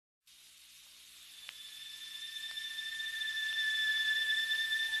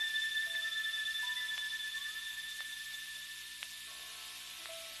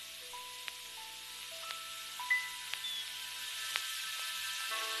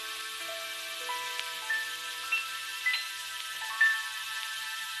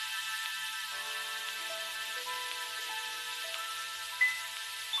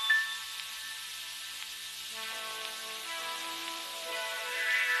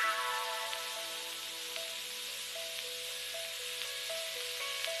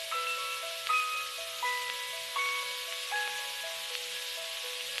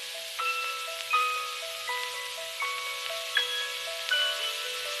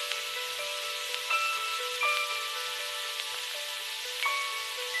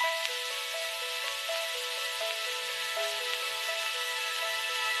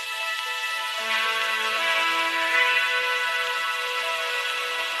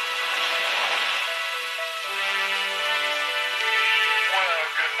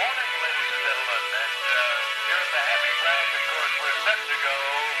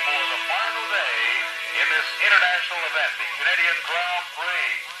Canadian Grand Prix.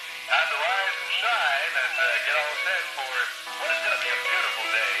 Time to rise and shine and get all set for what is going to be a beautiful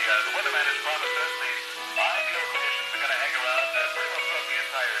day. The weatherman has promised us these ideal conditions are going to hang around pretty well throughout the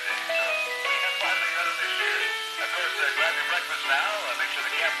entire day. So we have finally got it this year. Of course, grab your breakfast now. Make sure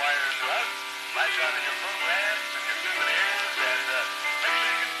the campfires are out. Latch on to your programs and your souvenirs, and make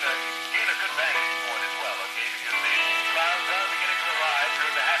sure you can gain a good vantage point as well, okay? Because the clouds are beginning to arrive here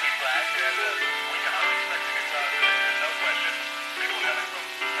at the happy track, and we are expecting a crowd today. There's no question. People coming from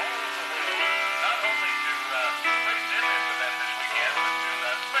all over the world, not only to race in this event this weekend, but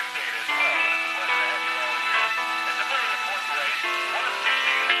to spectate as well. And it's a pleasure to have you all here. It's a very important race. One of 16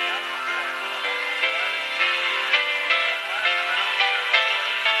 in the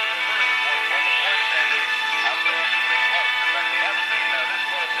outdoor points.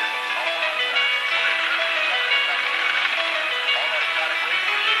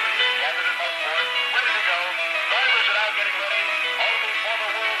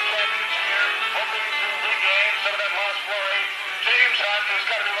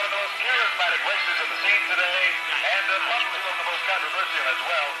 Races of the scene today, and possibly one of the most controversial as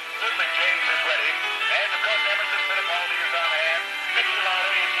well. Certainly James is ready, and of course Emerson Fittipaldi is on hand. Niki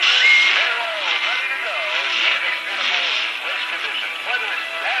Lauda is here. They're all ready to go in these beautiful race conditions. Weather is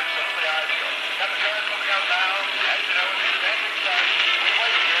absolutely ideal. Got the cars moving out now. As you know, it's standing start. We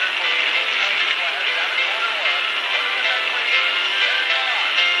wait here for the train to go ahead down to corner one. Look at that race. They're gone.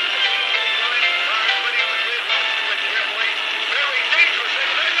 Pretty on the grid. Watch the grid carefully. Very dangerous.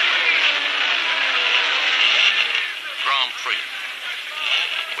 Grand Prix.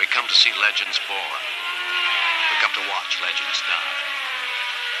 We come to see legends born. We come to watch legends die.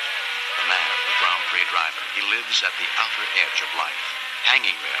 The man, the Grand Prix driver, he lives at the outer edge of life,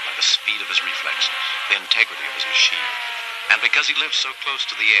 hanging there by the speed of his reflexes, the integrity of his machine. And because he lives so close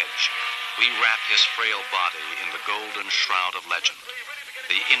to the edge, we wrap his frail body in the golden shroud of legend,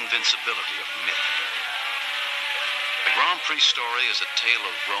 the invincibility of myth. The Grand Prix story is a tale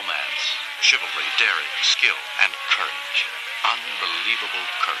of romance, chivalry, daring, skill, and courage. Unbelievable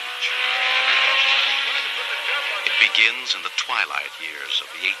courage. It begins in the twilight years of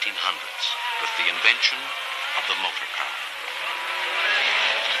the 1800s with the invention of the motor car.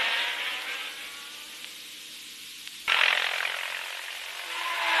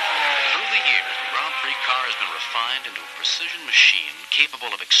 Through the years, the Grand Prix car has been refined into a precision machine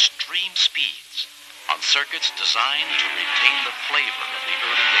capable of extreme speeds on circuits designed to retain the flavor of the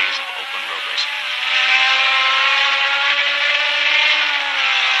early days of open road racing.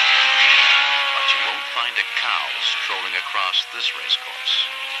 But you won't find a cow strolling across this race course.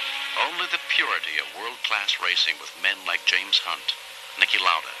 Only the purity of world-class racing with men like James Hunt, Niki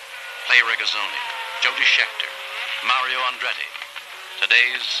Lauda, Clay Regazzoni, Jody Scheckter, Mario Andretti,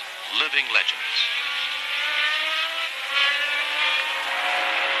 today's living legends.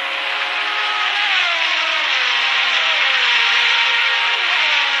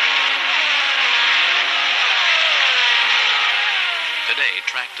 Today,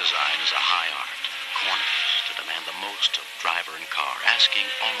 track design is a high art. Corners to demand the most of driver and car, asking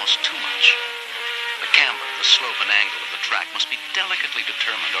almost too much. The camber, the slope and angle of the track must be delicately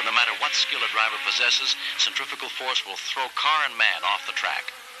determined, or no matter what skill a driver possesses, centrifugal force will throw car and man off the track.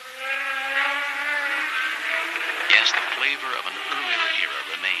 Yes, the flavor of an earlier era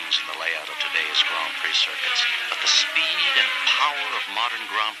remains in the layout of today's Grand Prix circuits, but the speed and power of modern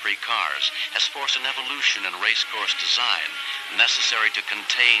Grand Prix cars has forced an evolution in racecourse design necessary to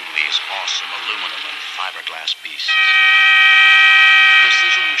contain these awesome aluminum and fiberglass beasts.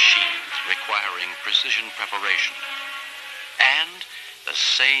 Precision machines requiring precision preparation, and the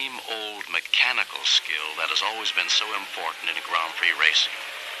same old mechanical skill that has always been so important in Grand Prix racing,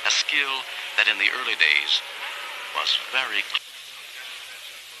 a skill that in the early days was very clear.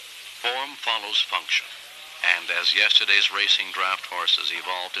 Form follows function, and as yesterday's racing draft horses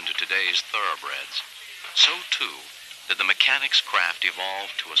evolved into today's thoroughbreds, so too did the mechanic's craft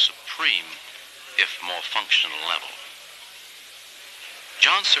evolve to a supreme, if more functional level.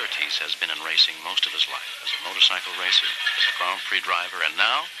 John Surtees has been in racing most of his life, as a motorcycle racer, as a Grand Prix driver, and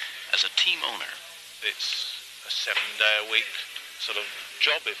now as a team owner. It's a 7-day-a-week sort of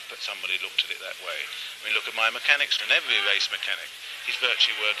job if somebody looked at it that way. I mean, look at my mechanics, and every race mechanic, he's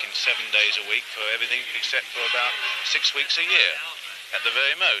virtually working 7 days a week for everything except for about 6 weeks a year, at the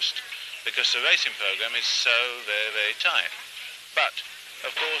very most, because the racing program is so very, very tight. But,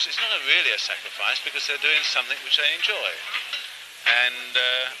 of course, it's not really a sacrifice because they're doing something which they enjoy. And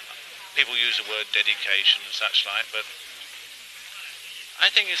people use the word dedication and such like, but I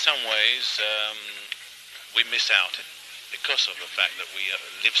think in some ways we miss out because of the fact that we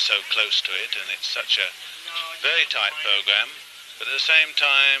live so close to it, and it's such a Very tight program, but at the same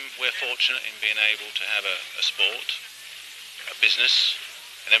time, we're fortunate in being able to have a sport, a business,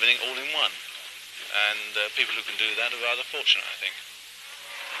 and everything all in one. And people who can do that are rather fortunate, I think.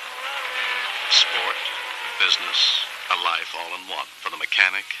 Sport, business, a life all in one for the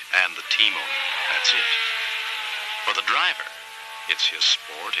mechanic and the team owner. That's it. For the driver, it's his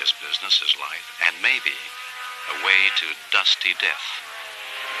sport, his business, his life, and maybe a way to dusty death.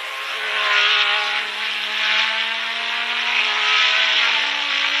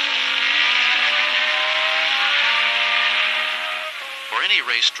 For any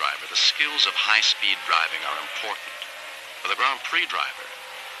race driver, the skills of high-speed driving are important. For the Grand Prix driver,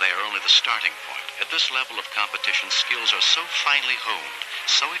 they are only the starting point. At this level of competition, skills are so finely honed,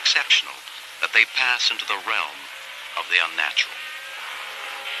 so exceptional, that they pass into the realm of the unnatural.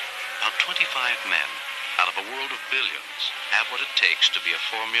 About 25 men out of a world of billions have what it takes to be a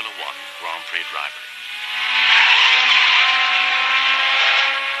Formula One Grand Prix driver.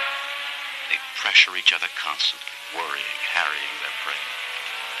 They pressure each other constantly, worrying, harrying their brain.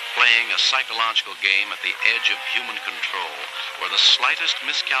 Playing a psychological game at the edge of human control, where the slightest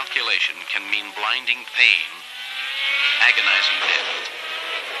miscalculation can mean blinding pain, agonizing death.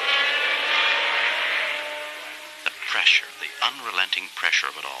 The pressure, the unrelenting pressure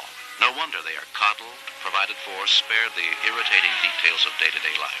of it all. No wonder they are coddled, provided for, spared the irritating details of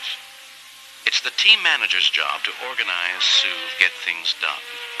day-to-day life. It's the team manager's job to organize, soothe, get things done.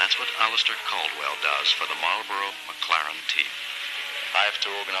 That's what Alistair Caldwell does for the Marlboro McLaren team. I have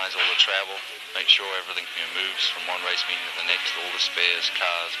to organise all the travel, make sure everything moves from one race meeting to the next, all the spares,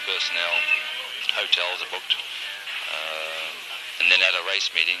 cars, personnel, hotels are booked. And then at a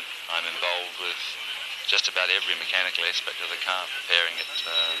race meeting, I'm involved with just about every mechanical aspect of the car, preparing it,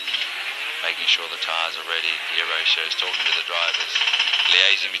 making sure the tyres are ready, gear ratios, talking to the drivers,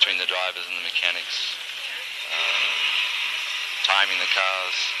 liaising between the drivers and the mechanics, timing the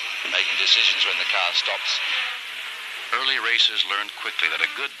cars, making decisions when the car stops. Early racers learned quickly that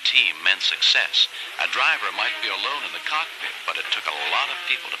a good team meant success. A driver might be alone in the cockpit, but it took a lot of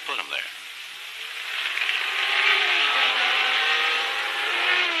people to put him there.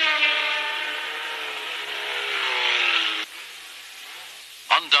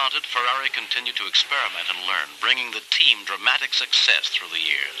 Undaunted, Ferrari continued to experiment and learn, bringing the team dramatic success through the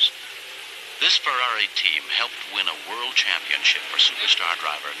years. This Ferrari team helped win a world championship for superstar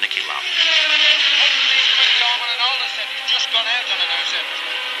driver Niki Lauda. Just gone out on a nose set.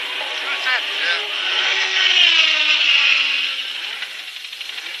 That's it, yeah.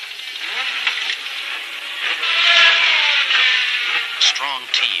 A strong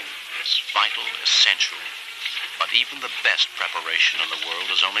team is vital, essential. But even the best preparation in the world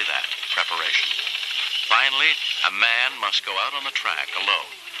is only that, preparation. Finally, a man must go out on the track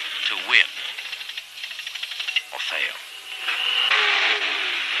alone to win or fail.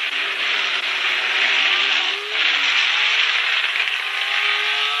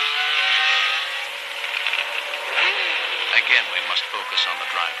 Again, we must focus on the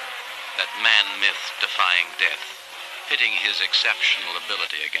driver, that man-myth defying death, pitting his exceptional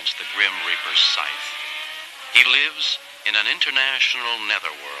ability against the Grim Reaper's scythe. He lives in an international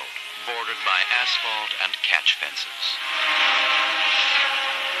netherworld, bordered by asphalt and catch fences.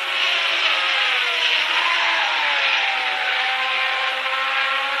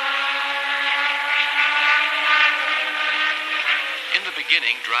 In the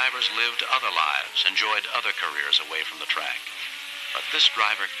beginning, drivers lived other lives, enjoyed other careers away from the track. But this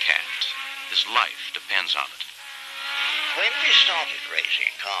driver can't. His life depends on it. When we started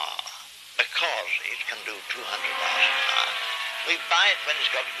racing car, because it can do 200 miles an hour, we buy it when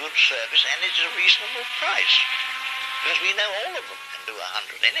it's got good service and it's a reasonable price. Because we know all of them can do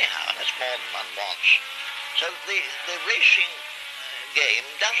 100 anyhow, that's more than one wants. So the racing game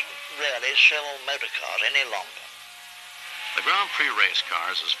doesn't really sell motor cars any longer. The Grand Prix race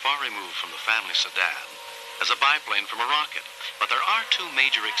car is as far removed from the family sedan as a biplane from a rocket. But there are two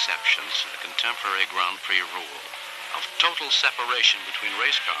major exceptions to the contemporary Grand Prix rule of total separation between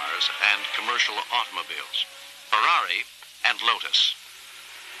race cars and commercial automobiles. Ferrari and Lotus.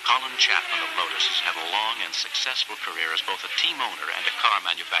 Colin Chapman of Lotus has had a long and successful career as both a team owner and a car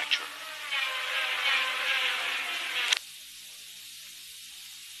manufacturer.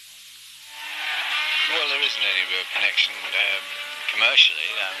 Well, there isn't any real connection commercially.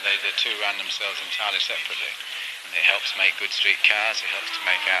 The two run themselves entirely separately. It helps make good street cars. It helps to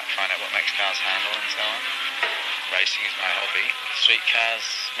find out what makes cars handle and so on. Racing is my hobby. Street cars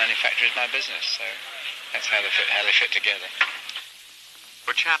manufacture is my business. So that's how they fit together.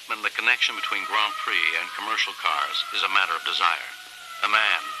 For Chapman, the connection between Grand Prix and commercial cars is a matter of desire. The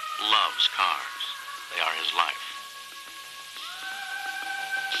man loves cars. They are his life.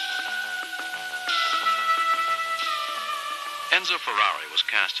 Enzo Ferrari was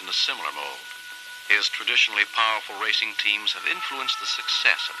cast in a similar mold. His traditionally powerful racing teams have influenced the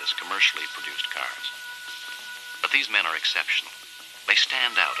success of his commercially produced cars. But these men are exceptional. They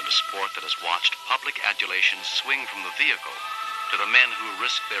stand out in a sport that has watched public adulation swing from the vehicle to the men who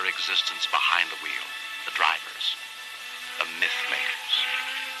risk their existence behind the wheel, the drivers, the myth makers.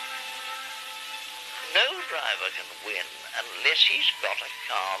 No driver can win unless he's got a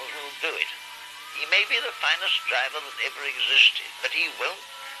car that will do it. He may be the finest driver that ever existed, but he won't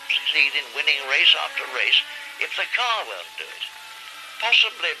succeed in winning race after race if the car won't do it.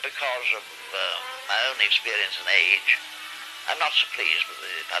 Possibly because of my own experience and age. I'm not so pleased with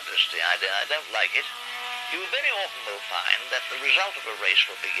the publicity. I don't like it. You very often will find that the result of a race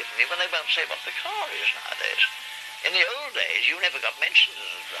will be given you when they won't say what the car is nowadays. In the old days, you never got mentioned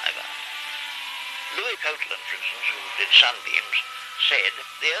as a driver. Louis Coatland, for instance, who did Sunbeams, said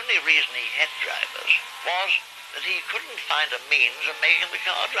the only reason he had drivers was that he couldn't find a means of making the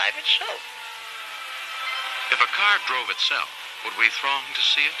car drive itself. If a car drove itself, would we throng to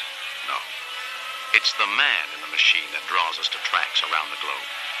see it? No. It's the man in the machine that draws us to tracks around the globe.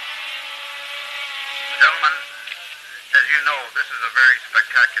 Gentlemen, as you know, this is a very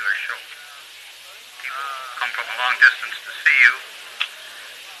spectacular show. People come from a long distance to see you,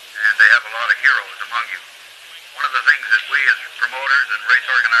 and they have a lot of heroes among you. One of the things that we as promoters and race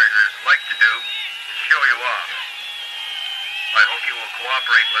organizers like to do is show you off. I hope you will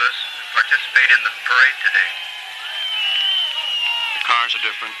cooperate with us and participate in the parade today. The cars are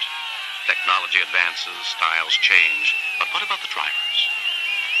different. Technology advances, styles change. But what about the drivers?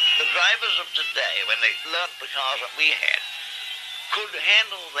 The drivers of today, when they learnt the cars that we had, could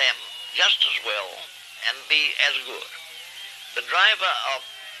handle them just as well and be as good. The driver of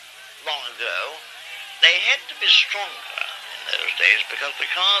long ago, they had to be stronger in those days because the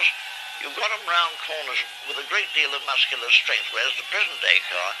cars, you got them round corners with a great deal of muscular strength, whereas the present-day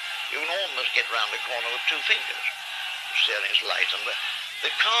car, you can almost get round a corner with 2 fingers. The steering's light, and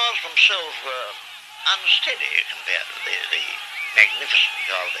the cars themselves were unsteady compared to the magnificent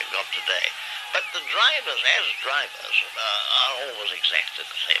cars they've got today. But the drivers, as drivers, are always exact at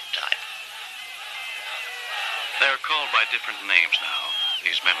the same time. They're called by different names now.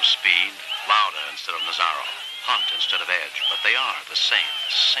 These men of speed, Lauda instead of Mazzaro, Hunt instead of Edge, but they are the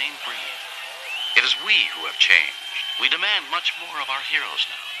same breed. It is we who have changed. We demand much more of our heroes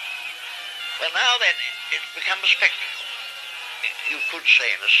now. Well, now then, it's become a spectacle. You could say,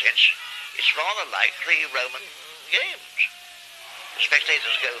 in a sense, it's rather like the Roman games. The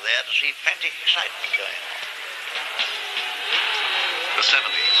spectators go there to see frantic excitement going on. The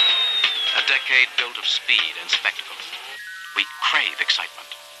 70s, a decade built of speed and spectacle. We crave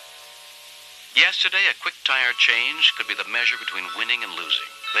excitement. Yesterday, a quick tire change could be the measure between winning and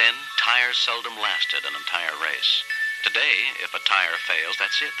losing. Then, tires seldom lasted an entire race. Today, if a tire fails,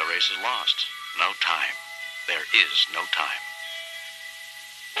 that's it. The race is lost. No time. There is no time.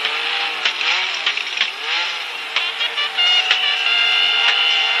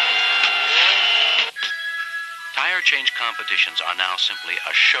 Tire change competitions are now simply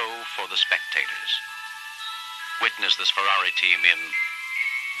a show for the spectators. Witness this Ferrari team in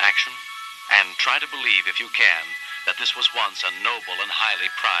action and try to believe, if you can, that this was once a noble and highly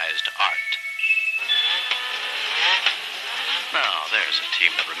prized art. Now, there's a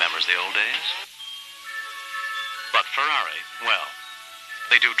team that remembers the old days. But Ferrari, well,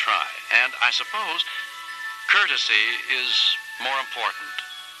 they do try. And I suppose courtesy is more important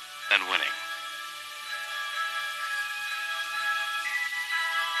than winning.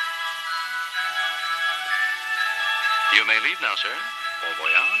 You may leave now, sir. Bon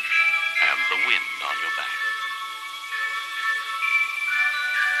voyage, and the wind on your back.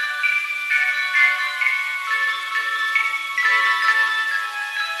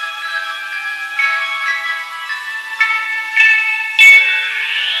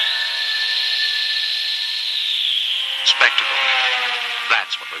 Spectacle.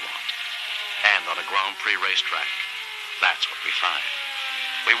 That's what we want. And on a Grand Prix racetrack, that's what we find.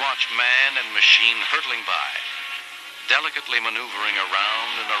 We watch man and machine hurtling by, delicately maneuvering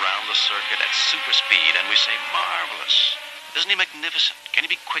around and around the circuit at super speed, and we say, marvelous. Isn't he magnificent? Can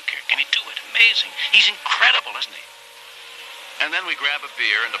he be quicker? Can he do it? Amazing. He's incredible, isn't he? And then we grab a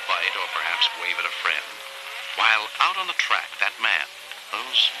beer and a bite, or perhaps wave at a friend. While out on the track, that man,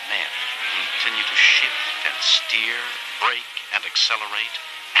 those men, continue to shift and steer, brake and accelerate,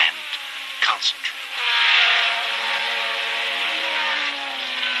 and concentrate.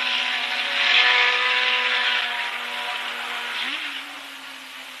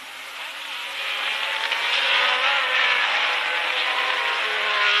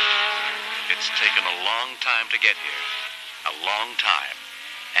 It's taken a long time to get here. A long time.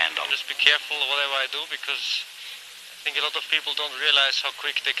 And just be careful whatever I do, because I think a lot of people don't realize how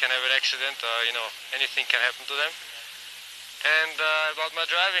quick they can have an accident, or anything can happen to them. And about my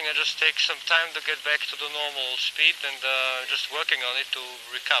driving, I just take some time to get back to the normal speed, and just working on it to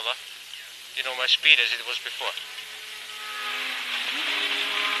recover my speed as it was before.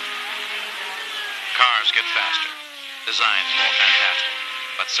 Cars get faster, designs more fantastic,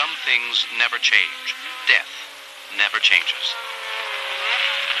 but some things never change. Death never changes.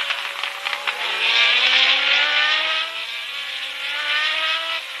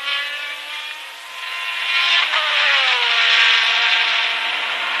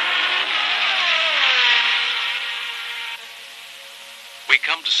 We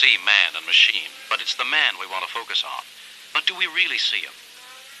come to see man and machine, but it's the man we want to focus on. But do we really see him?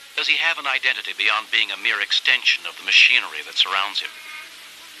 Does he have an identity beyond being a mere extension of the machinery that surrounds him?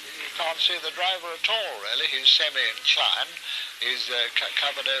 You can't see the driver at all, really. He's semi-inclined. He's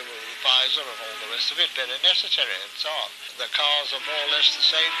covered over with visor and all the rest of it, very necessary and so on. The cars are more or less the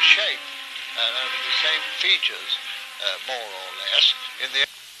same shape and the same features, more or less, in the...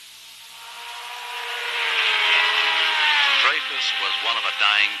 Dreyfus was one of a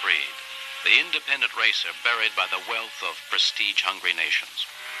dying breed, the independent racer buried by the wealth of prestige-hungry nations.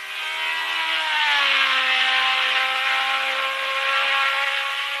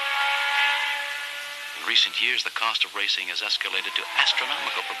 In recent years, the cost of racing has escalated to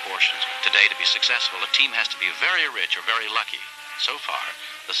astronomical proportions. Today, to be successful, a team has to be very rich or very lucky. So far,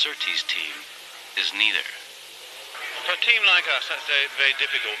 the Surtees team is neither. For a team like us, that's very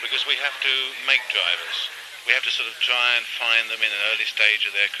difficult, because we have to make drivers. We have to sort of try and find them in an early stage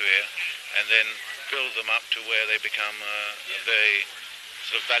of their career and then build them up to where they become a very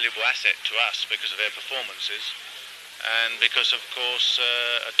sort of valuable asset to us because of their performances, and because, of course,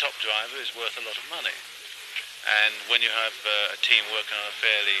 a top driver is worth a lot of money. And when you have a team working on a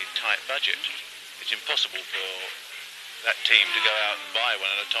fairly tight budget, it's impossible for that team to go out and buy one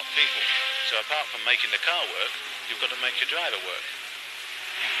of the top people. So apart from making the car work, you've got to make your driver work.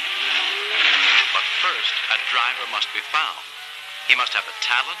 But first, a driver must be found. He must have the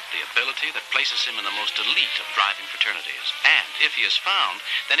talent, the ability that places him in the most elite of driving fraternities. And if he is found,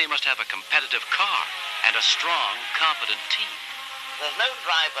 then he must have a competitive car and a strong, competent team. There's no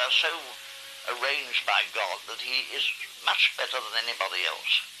driver so arranged by God that he is much better than anybody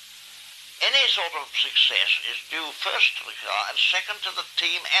else. Any sort of success is due first to the car and second to the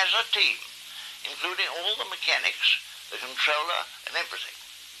team as a team, including all the mechanics, the controller, and everything.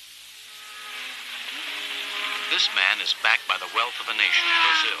 This man is backed by the wealth of a nation,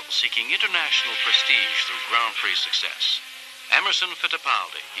 Brazil, seeking international prestige through Grand Prix success. Emerson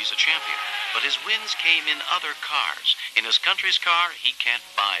Fittipaldi, he's a champion, but his wins came in other cars. In his country's car, he can't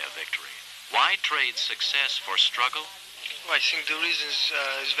buy a victory. Why trade success for struggle? Well, I think the reason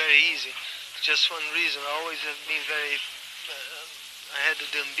is very easy. Just one reason. I always have been I had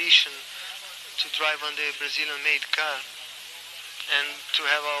the ambition to drive on the Brazilian-made car and to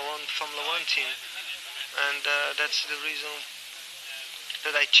have our own Formula One team. And that's the reason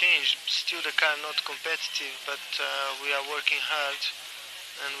that I changed. Still the car not competitive, but we are working hard,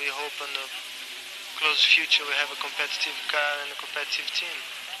 and we hope in the close future we have a competitive car and a competitive team.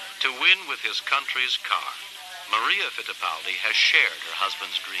 To win with his country's car, Maria Fittipaldi has shared her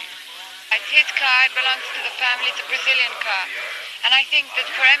husband's dream. It's his car, it belongs to the family, it's a Brazilian car. And I think that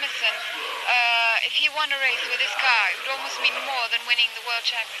for Emerson, if he won a race with his car, it would almost mean more than winning the World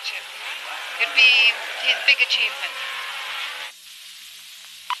Championship. It'd be his big achievement.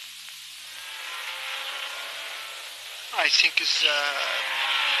 I think it's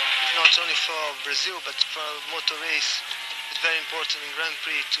not only for Brazil, but for motor race. It's very important in Grand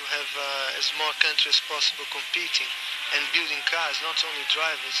Prix to have as more countries as possible competing and building cars, not only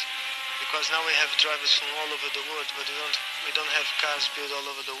drivers, because now we have drivers from all over the world, but we don't have cars built all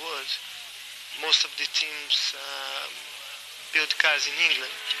over the world. Most of the teams build cars in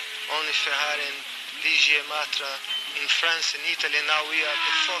England. Only Ferrari and Ligier Matra in France and Italy, and now we are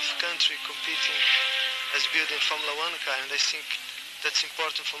the fourth country competing as building Formula One car, and I think that's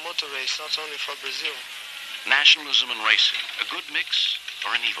important for motor race, not only for Brazil. Nationalism and racing, a good mix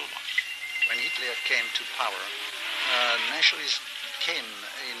or an evil one? When Hitler came to power, nationalism came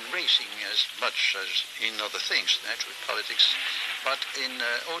in racing as much as in other things, naturally politics, but in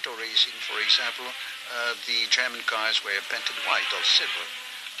auto racing, for example, the German cars were painted white or silver.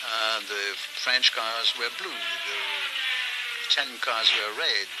 The French cars were blue, the Italian cars were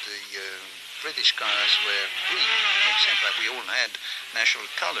red, the British cars were green, etc. We all had national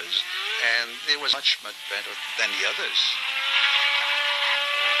colors, and they was much, much better than the others.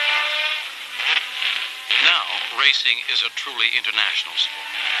 racing is a truly international sport.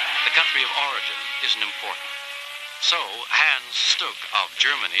 The country of origin isn't important. So, Hans Stuck of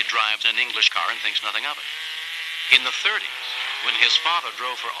Germany drives an English car and thinks nothing of it. In the 30s, when his father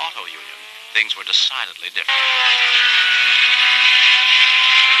drove for Auto Union, things were decidedly different.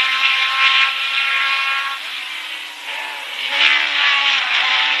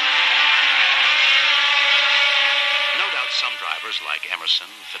 No doubt some drivers like Emerson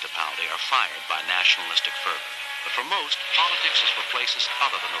and Fittipaldi are fired by nationalistic fervor. But for most, politics is for places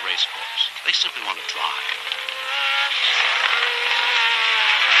other than the race course. They simply want to drive.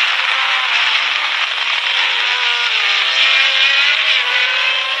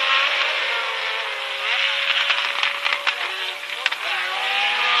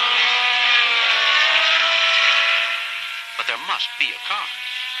 But there must be a car,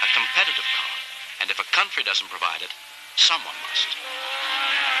 a competitive car. And if a country doesn't provide it, someone must.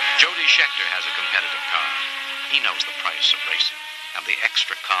 Jody Scheckter has a competitive car. He knows the price of racing and the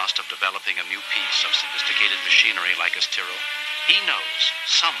extra cost of developing a new piece of sophisticated machinery like his Tyrrell. He knows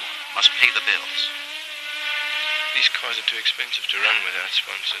someone must pay the bills. These cars are too expensive to run without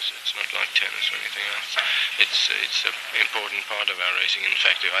sponsors. It's not like tennis or anything else. It's an important part of our racing. In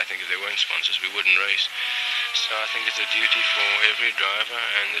fact, I think if there weren't sponsors, we wouldn't race. So I think it's a duty for every driver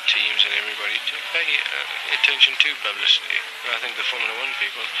and the teams and everybody to pay attention to publicity. I think the Formula One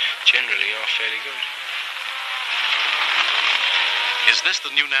people generally are fairly good. Is this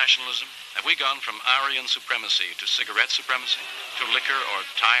the new nationalism? Have we gone from Aryan supremacy to cigarette supremacy, to liquor or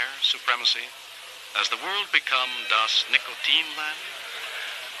tire supremacy? Has the world become das Nikotinland?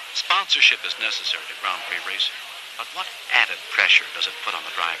 Sponsorship is necessary to Grand Prix racing, but what added pressure does it put on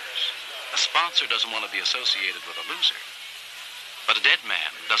the drivers? A sponsor doesn't want to be associated with a loser, but a dead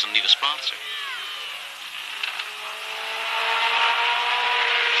man doesn't need a sponsor.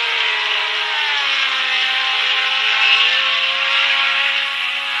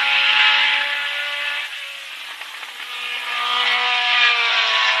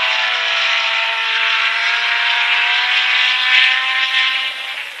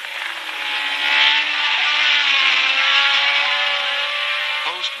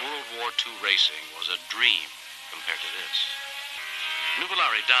 Post-World War II racing was a dream compared to this.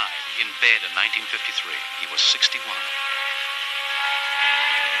 Nuvolari died in bed in 1953. He was 61.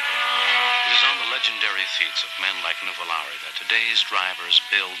 It is on the legendary feats of men like Nuvolari that today's drivers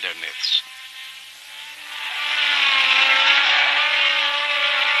build their myths.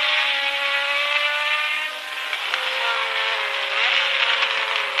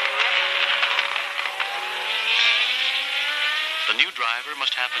 The new driver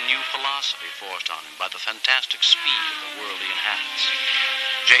must have a new philosophy forced on him by the fantastic speed of the world he inhabits.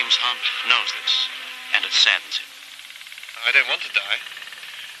 James Hunt knows this, and it saddens him. I don't want to die,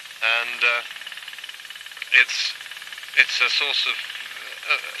 and it's a source of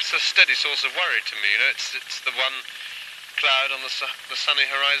it's a steady source of worry to me. You know, it's the one cloud on the sunny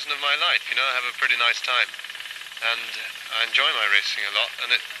horizon of my life. You know, I have a pretty nice time, and I enjoy my racing a lot,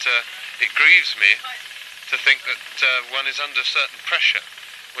 and it grieves me to think that one is under certain pressure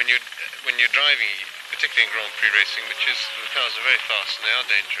when you're driving, particularly in Grand Prix racing, which is the cars are very fast and they are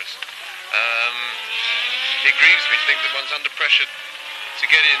dangerous. It grieves me to think that one's under pressure to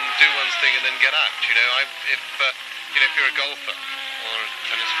get in, do one's thing, and then get out. You know, if you're a golfer or a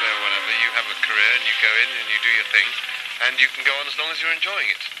tennis player or whatever, you have a career and you go in and you do your thing, and you can go on as long as you're enjoying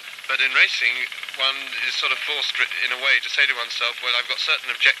it. But in racing, one is sort of forced in a way to say to oneself, well, I've got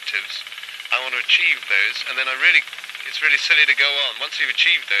certain objectives. I want to achieve those, and then it's really silly to go on. Once you've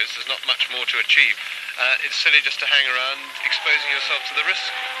achieved those, there's not much more to achieve. It's silly just to hang around exposing yourself to the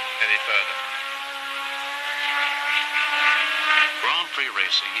risk any further. Grand Prix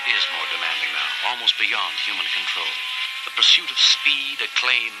racing is more demanding now, almost beyond human control. The pursuit of speed,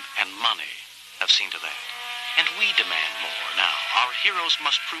 acclaim, and money have seen to that. And we demand more now. Our heroes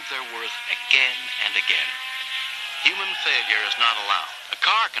must prove their worth again and again. Human failure is not allowed. A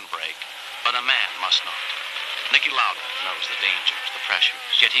car can break, but a man must not. Niki Lauda knows the dangers, the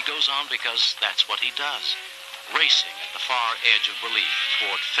pressures, yet he goes on because that's what he does. Racing at the far edge of belief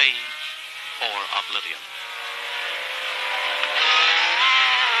toward fame or oblivion.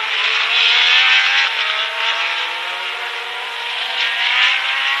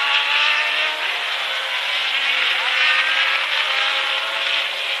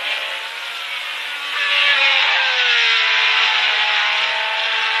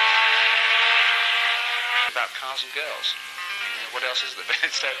 About cars and girls. What else is there?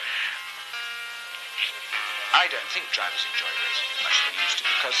 So, I don't think drivers enjoy racing as much as they used to,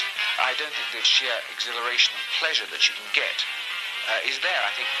 because I don't think the sheer exhilaration and pleasure that you can get is there.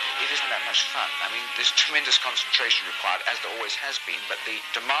 I think it isn't that much fun. I mean, there's tremendous concentration required, as there always has been, but the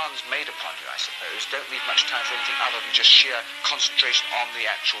demands made upon you, I suppose, don't leave much time for anything other than just sheer concentration on the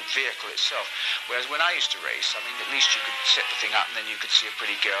actual vehicle itself. Whereas when I used to race, I mean, at least you could set the thing up and then you could see a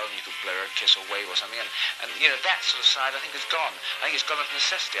pretty girl and you could blow her a kiss or wave or something. And you know, that sort of side, I think, is gone. I think it's gone of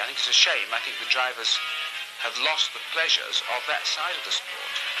necessity. I think it's a shame. I think the drivers have lost the pleasures of that side of the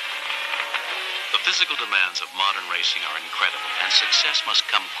sport. The physical demands of modern racing are incredible, and success must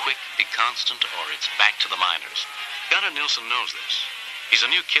come quick, be constant, or it's back to the minors. Gunnar Nilsson knows this. He's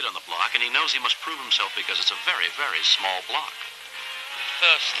a new kid on the block, and he knows he must prove himself because it's a very, very small block.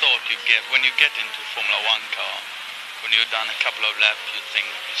 First thought you get when you get into a Formula One car, when you've done a couple of laps, you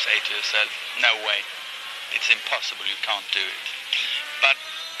say to yourself, no way, it's impossible, you can't do it. But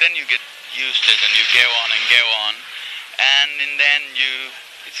then you get used to it and you go on, and then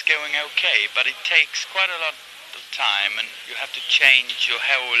it's going okay, but it takes quite a lot of time and you have to change your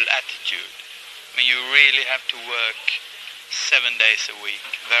whole attitude. I mean, you really have to work 7 days a week,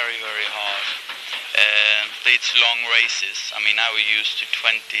 very, very hard. It's long races. I mean, now we're used to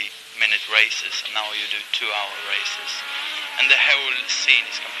 20-minute races and now you do 2-hour races. And the whole scene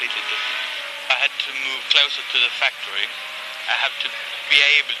is completely different. I had to move closer to the factory. I have to be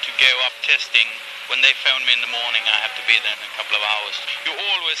able to go up testing. When they phone me in the morning, I have to be there in a couple of hours. You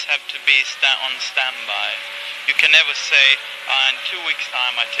always have to be on standby. You can never say, in 2 weeks'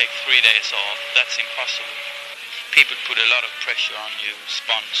 time I take 3 days off. That's impossible. People put a lot of pressure on you,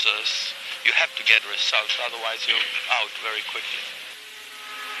 sponsors. You have to get results, otherwise you're out very quickly.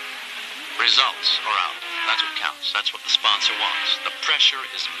 Results are out. That's what counts. That's what the sponsor wants. The pressure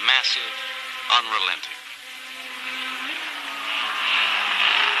is massive, unrelenting.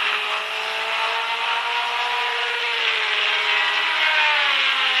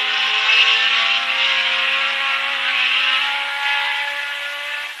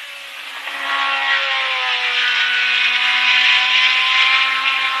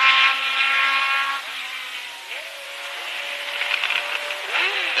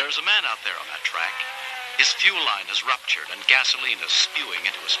 There's a man out there on that track. His fuel line has ruptured and gasoline is spewing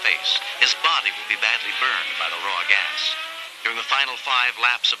into his face. His body will be badly burned by the raw gas. During the final 5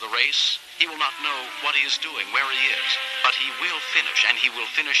 laps of the race, he will not know what he is doing, where he is, but he will finish, and he will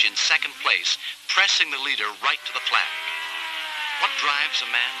finish in second place, pressing the leader right to the flag. What drives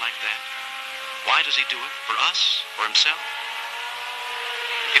a man like that? Why does he do it? For us? For himself?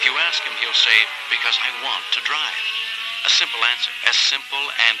 If you ask him, he'll say, because I want to drive. A simple answer, as simple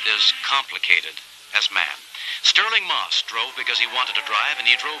and as complicated as man. Sterling Moss drove because he wanted to drive, and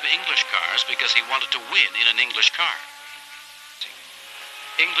he drove English cars because he wanted to win in an English car.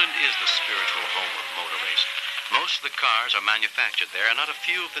 England is the spiritual home of motor racing. Most of the cars are manufactured there, and not a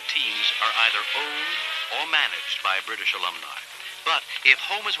few of the teams are either owned or managed by British alumni. But if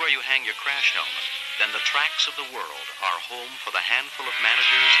home is where you hang your crash helmet, then the tracks of the world are home for the handful of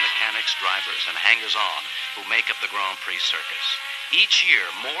managers, mechanics, drivers, and hangers-on who make up the Grand Prix circus. Each year,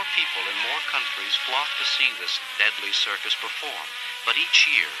 more people in more countries flock to see this deadly circus perform. But each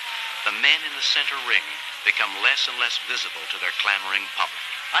year, the men in the center ring become less and less visible to their clamoring public.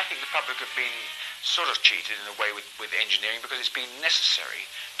 I think the public have been sort of cheated in a way with engineering because it's been necessary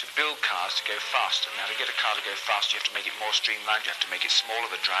to build cars to go faster. Now, to get a car to go faster, you have to make it more streamlined, you have to make it smaller,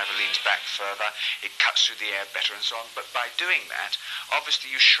 the driver leans back further, it cuts through the air better and so on. But by doing that, obviously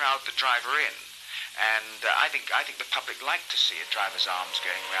you shroud the driver in. And I think the public like to see a driver's arms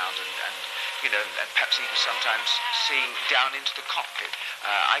going round and you know, and perhaps even sometimes seeing down into the cockpit.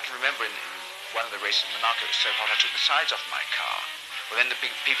 I can remember in one of the races in Monaco, it was so hot I took the sides off my car. Well, then the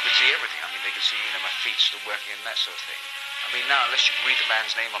big people could see everything. I mean, they could see, you know, my feet still working and that sort of thing. I mean, now, unless you can read the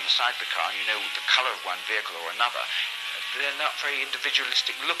man's name on the side of the car and you know the colour of one vehicle or another, they're not very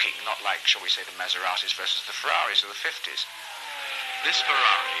individualistic looking, not like, shall we say, the Maseratis versus the Ferraris of the 50s. This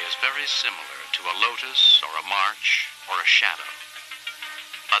Ferrari is very similar to a Lotus or a March or a Shadow.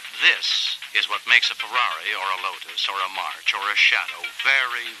 But this is what makes a Ferrari or a Lotus or a March or a Shadow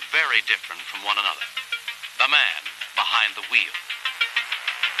very, very different from one another. The man behind the wheel.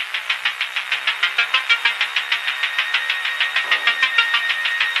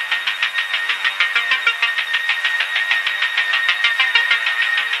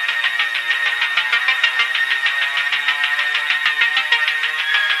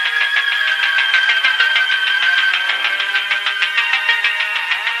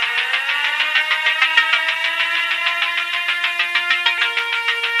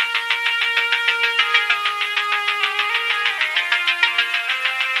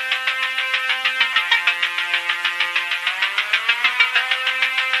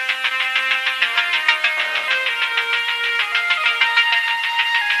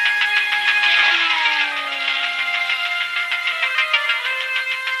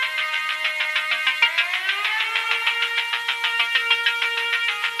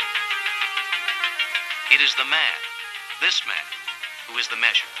 the man. This man, who is the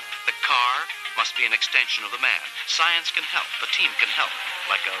measure. The car must be an extension of the man. Science can help. The team can help.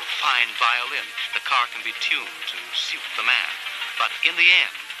 Like a fine violin, the car can be tuned to suit the man. But in the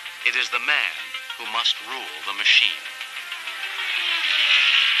end, it is the man who must rule the machine.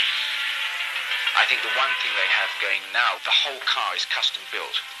 I think the one thing they have going now, the whole car is custom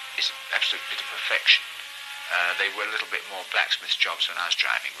built. It's an absolute bit of perfection. They were a little bit more blacksmith jobs when I was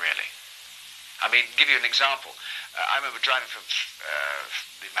driving, really. I mean, give you an example. I remember driving for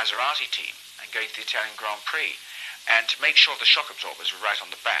the Maserati team and going to the Italian Grand Prix. And to make sure the shock absorbers were right on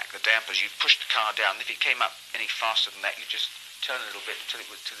the back, the dampers, you pushed the car down. And if it came up any faster than that, you just turn a little bit until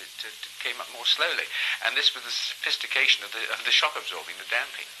it came up more slowly. And this was the sophistication of the shock absorbing, the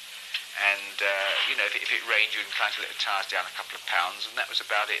damping. And, you know, if it rained, you inclined to let the tyres down a couple of pounds, and that was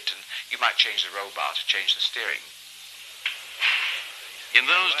about it. And you might change the roll bar to change the steering. In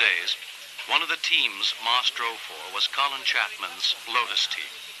those days, one of the teams Moss drove for was Colin Chapman's Lotus team.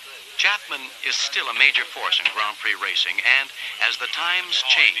 Chapman is still a major force in Grand Prix racing, and as the times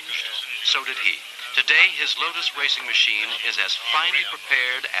changed, so did he. Today, his Lotus racing machine is as finely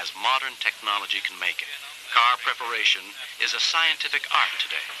prepared as modern technology can make it. Car preparation is a scientific art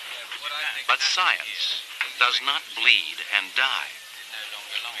today. But science does not bleed and die.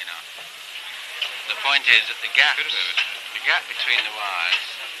 The point is that the gap between the wires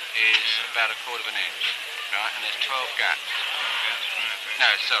is about 1/4 of an inch, right? And there's 12 gaps. No,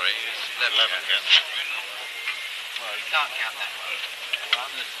 sorry, it's 11 gaps. Well, you can't count that one.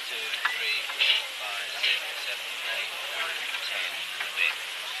 1, 2, 3, 4, 5, 6, 7, 8, 9, 10, a bit.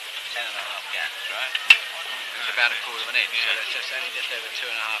 10.5 gaps, right? It's about 1/4 of an inch, so that's just only just over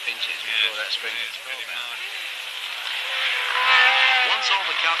 2.5 inches before that spring gets pulled out. Once all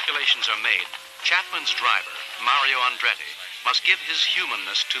the calculations are made, Chapman's driver, Mario Andretti, must give his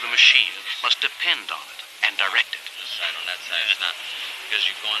humanness to the machine, must depend on it and direct it. The side on that side is not, because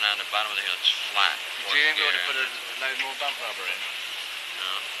you're going down the bottom of the hill, it's flat. Do you think we ought to put a load more bump rubber in?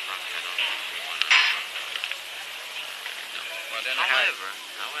 No, probably I don't think we want to. Well, then however,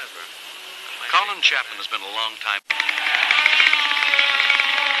 Colin Chapman has been a long time.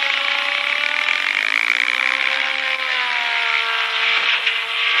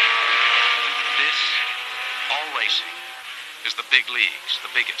 All racing is the big leagues, the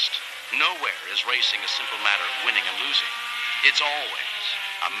biggest. Nowhere is racing a simple matter of winning and losing. It's always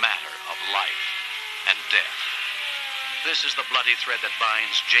a matter of life and death. This is the bloody thread that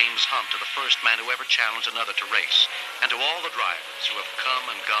binds James Hunt to the first man who ever challenged another to race, and to all the drivers who have come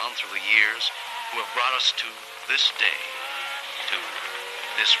and gone through the years, who have brought us to this day, to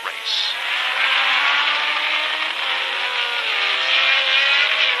this race.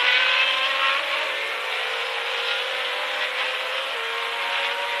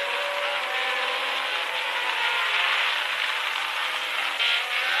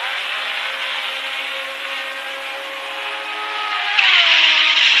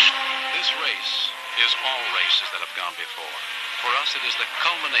 All races that have gone before. For us, it is the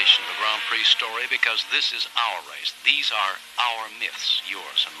culmination of the Grand Prix story because this is our race. These are our myths,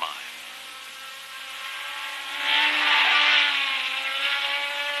 yours and mine.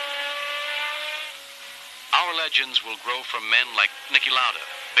 Our legends will grow from men like Niki Lauda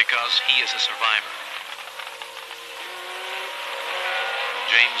because he is a survivor.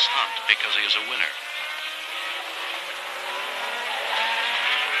 James Hunt because he is a winner.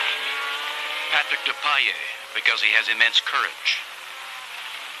 Patrick Depailler, because he has immense courage.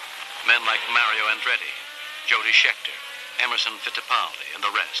 Men like Mario Andretti, Jody Scheckter, Emerson Fittipaldi, and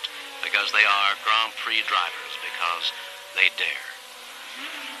the rest, because they are Grand Prix drivers, because they dare.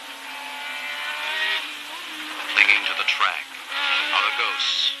 Clinging to the track are the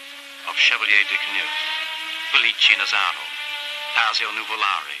ghosts of Chevalier de Canute, Felice Nazzaro, Tazio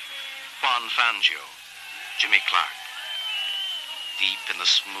Nuvolari, Juan Fangio, Jimmy Clark. Deep in the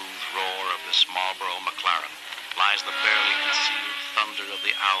smooth roar of this Marlboro McLaren lies the barely concealed thunder of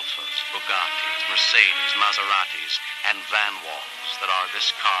the Alfas, Bugattis, Mercedes, Maseratis, and Van Walls that are this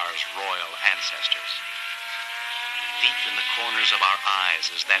car's royal ancestors. Deep in the corners of our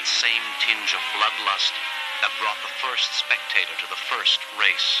eyes is that same tinge of bloodlust that brought the first spectator to the first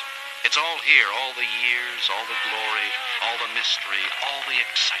race. It's all here, all the years, all the glory, all the mystery, all the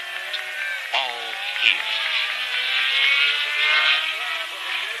excitement, all here.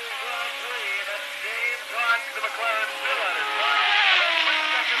 The McLaren still on his line. 20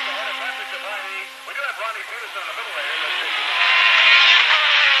 seconds ahead of Patrick Depailler. We do have Ronnie Peterson in the middle there.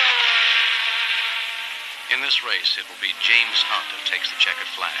 In this race, it will be James Hunt who takes the checkered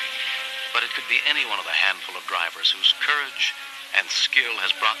flag. but it could be any one of the handful of drivers whose courage and skill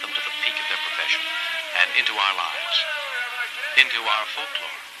has brought them to the peak of their profession and into our lives, into our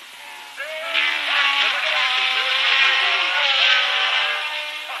folklore.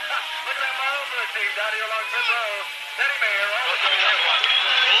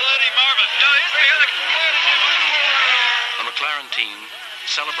 The McLaren team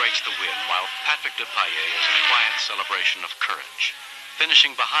celebrates the win while Patrick Depailler is a quiet celebration of courage,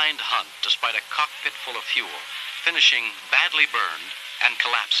 finishing behind Hunt despite a cockpit full of fuel, finishing badly burned and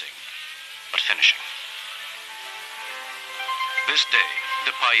collapsing, but finishing. This day,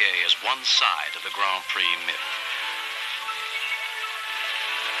 Depailler is one side of the Grand Prix myth.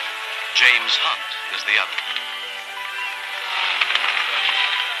 James Hunt is the other.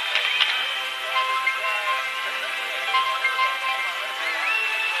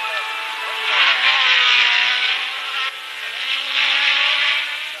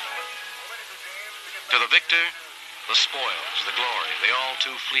 To the victor, the spoils, the glory, the all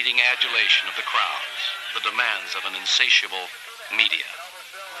too fleeting adulation of the crowds, the demands of an insatiable media.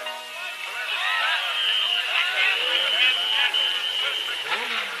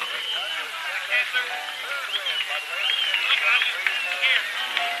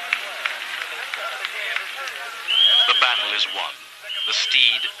 The battle is won, the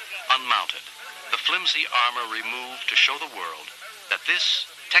steed unmounted, the flimsy armor removed to show the world that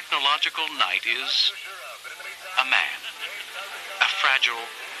this technological knight is a man, a fragile,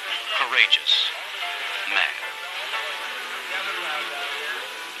 courageous man.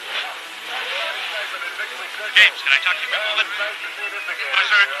 James, can I talk to you for a moment? Was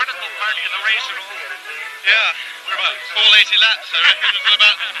there a critical part in the race at all? Yeah, we're about full 80 laps, I reckon. It was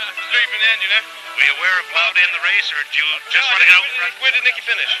about 3 from the end, you know. Were you aware of Lauda in the race, or did you just want to get out in front? Where did Niki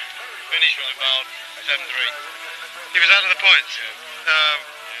finish? Finished with about 7-3. He was out of the points.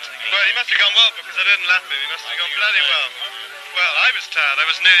 Well, he must have gone well because I didn't lap him. He must have gone bloody well. Well, I was tired. I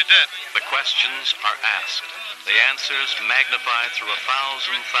was nearly dead. The questions are asked, the answers magnified through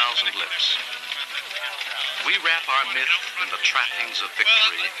 1,000 lips. We wrap our myth in the trappings of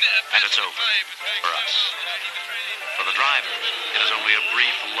victory, and it's over for us. For the driver, it is only a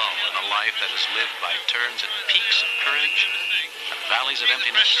brief lull in a life that is lived by turns at peaks of courage and valleys of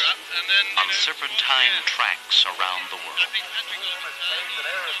emptiness on serpentine tracks around the world.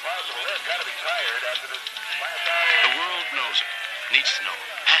 The world knows it, needs to know it,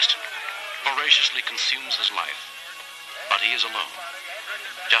 has to know it, voraciously consumes his life. But he is alone,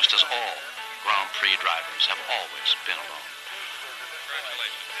 just as all Grand Prix drivers have always been alone.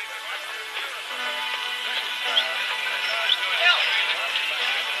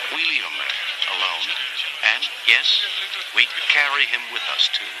 We leave him there, alone, and yes, we carry him with us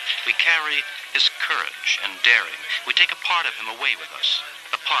too. We carry his courage and daring. We take a part of him away with us,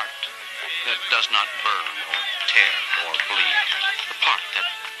 the part that does not burn or tear or bleed, the part that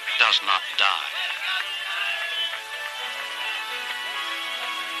does not die.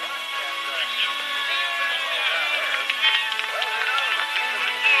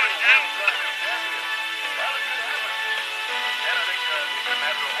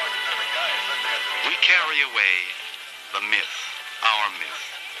 We carry away the myth, our myth,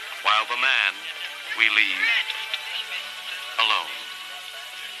 while the man we leave alone,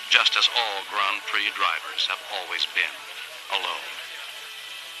 just as all Grand Prix drivers have always been alone.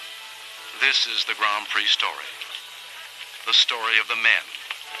 This is the Grand Prix story, the story of the men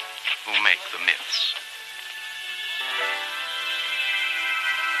who make the myths.